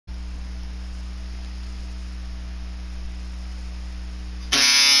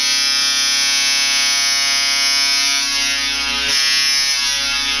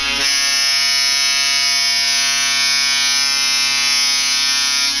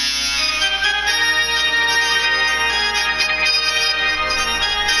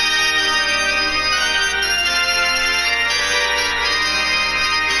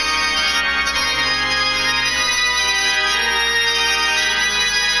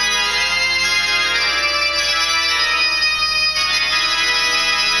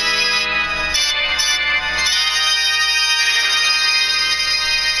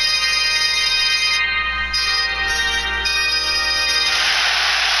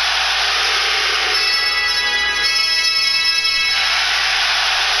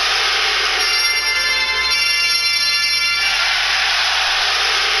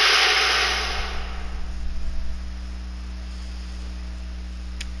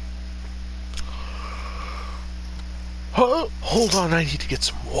Hold on, I need to get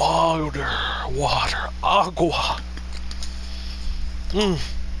some water. Agua.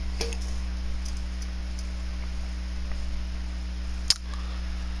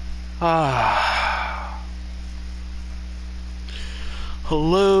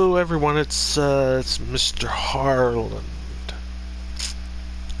 Hello, everyone. It's Mr. Harland.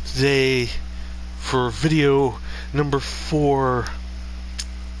 Today, for video number 4,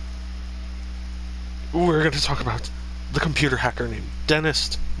 we're going to talk about the computer hacker named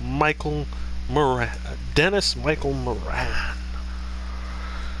Dennis Michael Moran,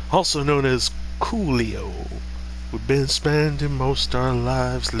 also known as Coolio. We've been spending most our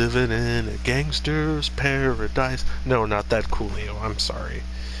lives living in a gangster's paradise. No, not that Coolio, I'm sorry.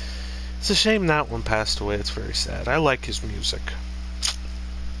 It's a shame that one passed away. It's very sad. I like his music.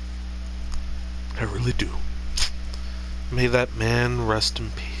 I really do. May that man rest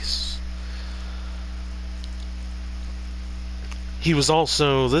in peace. He was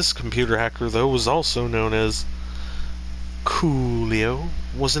also, this computer hacker though, was also known as Coolio,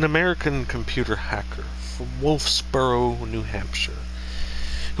 was an American computer hacker from Wolfsboro, New Hampshire,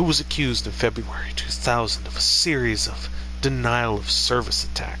 who was accused in February 2000 of a series of denial-of-service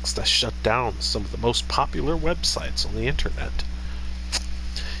attacks that shut down some of the most popular websites on the internet.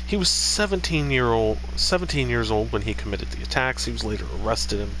 He was 17 years old when he committed the attacks. He was later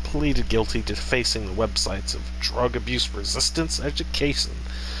arrested and pleaded guilty to defacing the websites of Drug Abuse Resistance Education,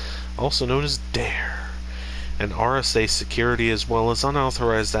 also known as DARE, and RSA Security, as well as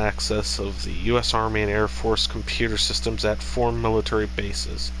unauthorized access of the U.S. Army and Air Force computer systems at foreign military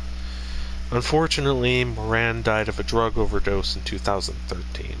bases. Unfortunately, Moran died of a drug overdose in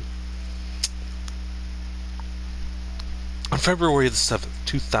 2013. On February the 7th,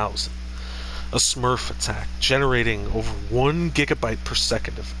 2000, a Smurf attack generating over 1 gigabyte per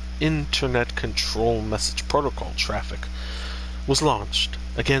second of Internet Control Message Protocol traffic was launched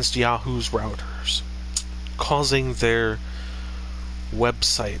against Yahoo's routers, causing their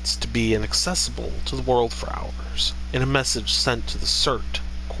websites to be inaccessible to the world for hours. In a message sent to the CERT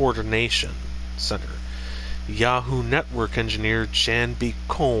Coordination Center, Yahoo network engineer Jan B.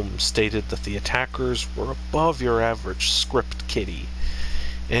 Combs stated that the attackers were above your average script kiddie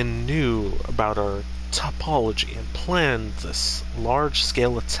and knew about our topology and planned this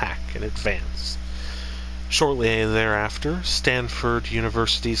large-scale attack in advance. Shortly thereafter, Stanford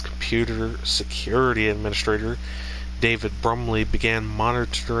University's computer security administrator David Brumley began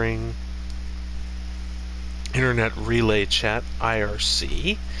monitoring Internet Relay Chat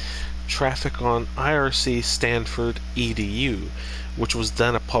 (IRC) traffic on IRC Stanford EDU, which was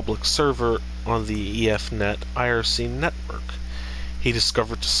then a public server on the EFNet IRC network. He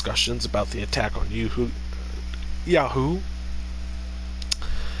discovered discussions about the attack on Yahoo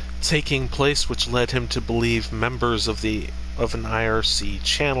taking place, which led him to believe members of an IRC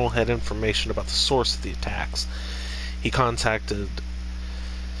channel had information about the source of the attacks. He contacted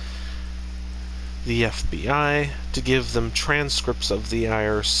the FBI to give them transcripts of the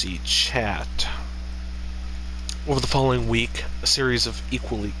IRC chat. Over the following week, a series of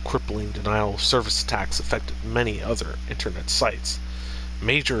equally crippling denial-of-service attacks affected many other internet sites.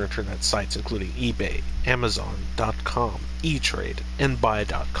 Major internet sites including eBay, Amazon.com, eTrade, and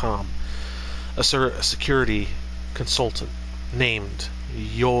Buy.com. A security consultant named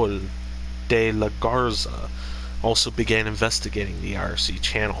Yoel de la Garza also began investigating the IRC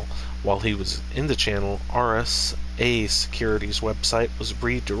channel. While he was in the channel, RSA Security's website was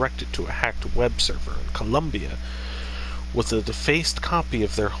redirected to a hacked web server in Colombia with a defaced copy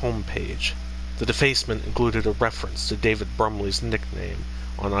of their homepage. The defacement included a reference to David Brumley's nickname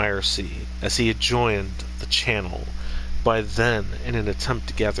on IRC, as he had joined the channel by then in an attempt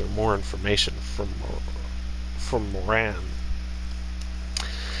to gather more information from Moran.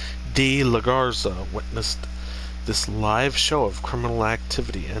 De la Garza witnessed this live show of criminal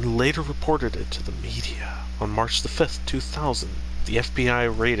activity and later reported it to the media. On March the 5th, 2000, the FBI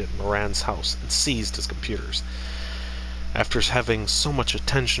raided Moran's house and seized his computers. After having so much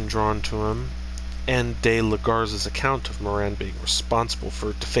attention drawn to him, and De la Garza's account of Moran being responsible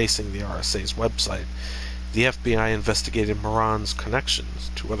for defacing the RSA's website, the FBI investigated Moran's connections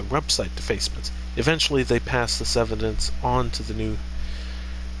to other website defacements. Eventually, they passed this evidence on to the New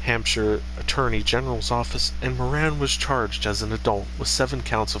Hampshire Attorney General's office, and Moran was charged as an adult with 7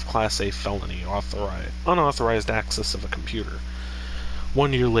 counts of Class A felony unauthorized access of a computer.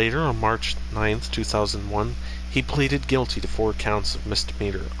 1 year later, on March 9th, 2001, he pleaded guilty to 4 counts of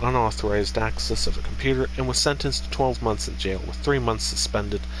misdemeanor unauthorized access of a computer and was sentenced to 12 months in jail with 3 months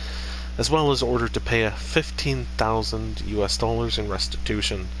suspended, as well as ordered to pay $15,000 in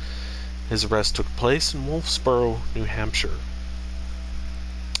restitution. His arrest took place in Wolfsboro, New Hampshire.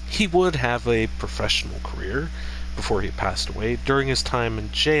 He would have a professional career before he passed away. During his time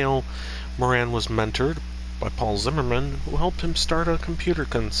in jail, Moran was mentored by Paul Zimmerman, who helped him start a computer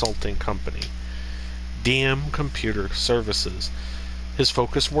consulting company, DM Computer Services. His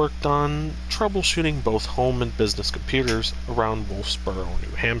focus worked on troubleshooting both home and business computers around Wolfsboro,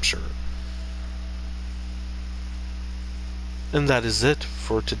 New Hampshire. And that is it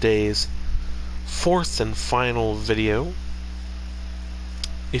for today's fourth and final video.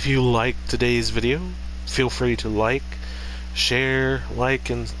 If you liked today's video, feel free to share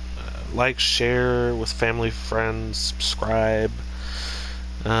with family, friends, subscribe,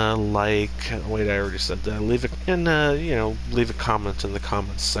 wait, I already said that. Leave a comment in the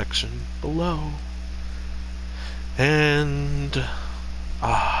comments section below. And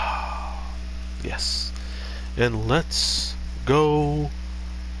yes, and let's go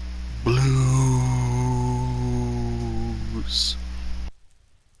Blues.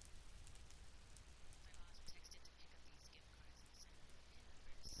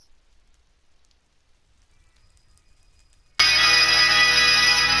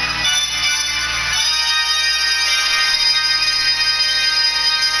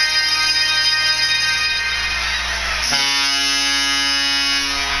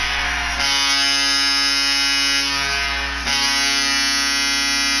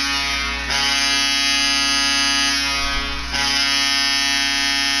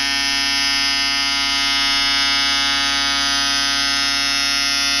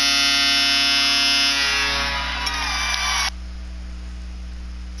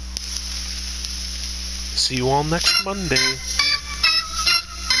 See you all next Monday.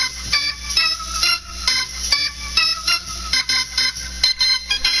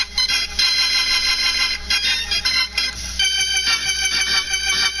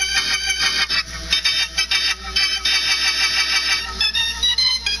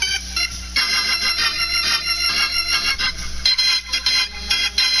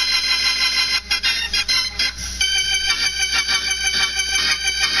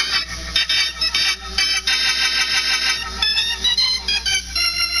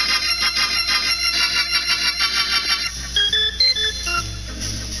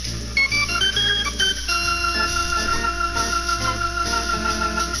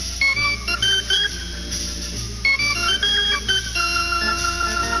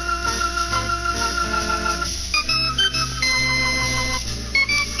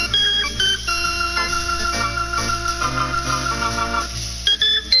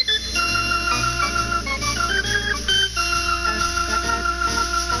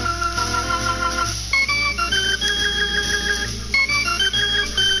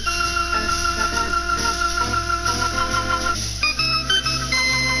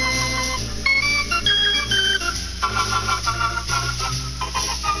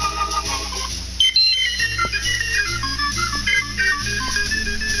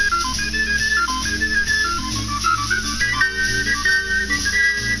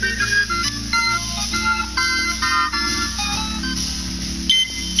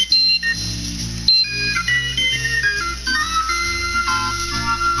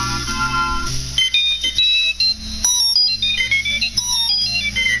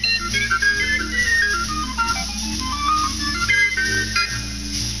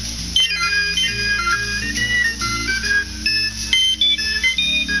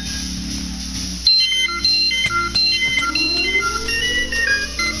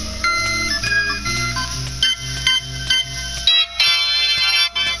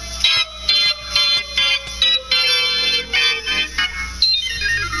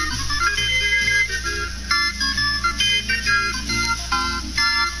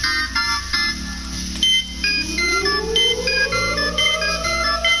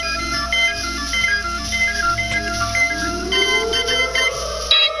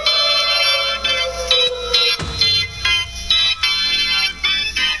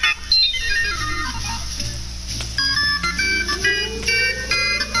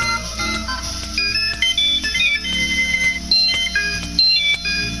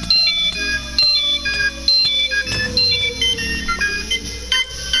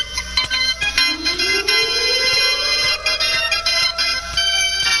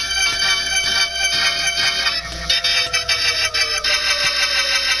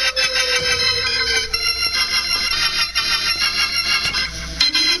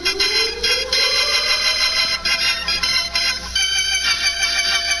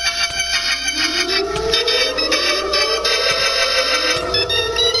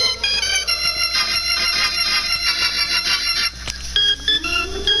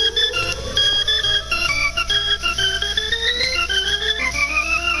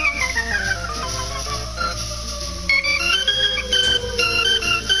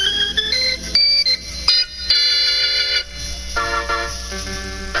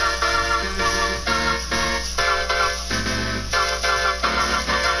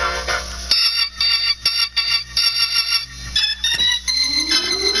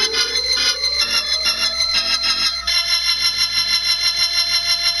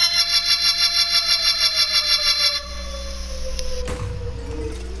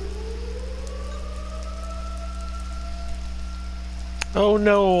 Oh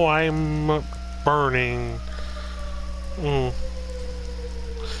no, I'm burning. Mm.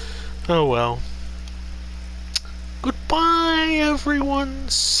 Oh well. Goodbye, everyone.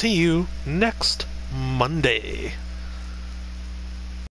 See you next Monday.